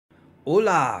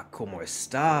Hola, ¿cómo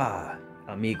está,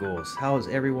 amigos? How's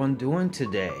everyone doing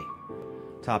today?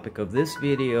 Topic of this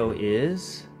video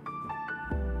is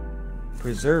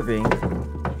preserving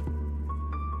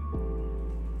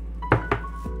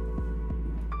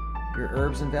your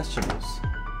herbs and vegetables.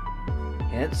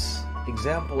 Hence,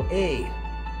 example A.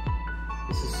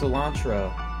 This is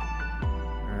cilantro.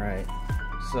 Alright,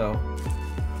 so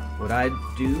what I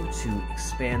do to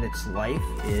expand its life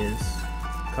is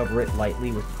cover it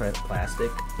lightly with plastic,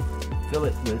 fill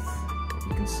it with,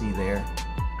 you can see there,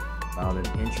 about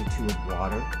an inch or two of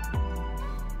water.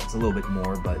 It's a little bit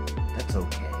more, but that's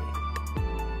okay.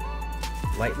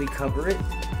 Lightly cover it,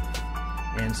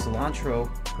 and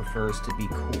cilantro prefers to be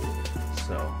cool.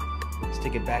 So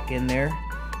stick it back in there,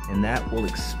 and that will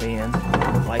expand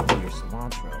the life of your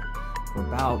cilantro for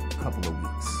about a couple of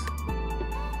weeks.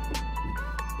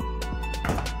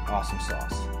 Awesome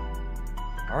sauce.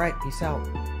 All right, peace out.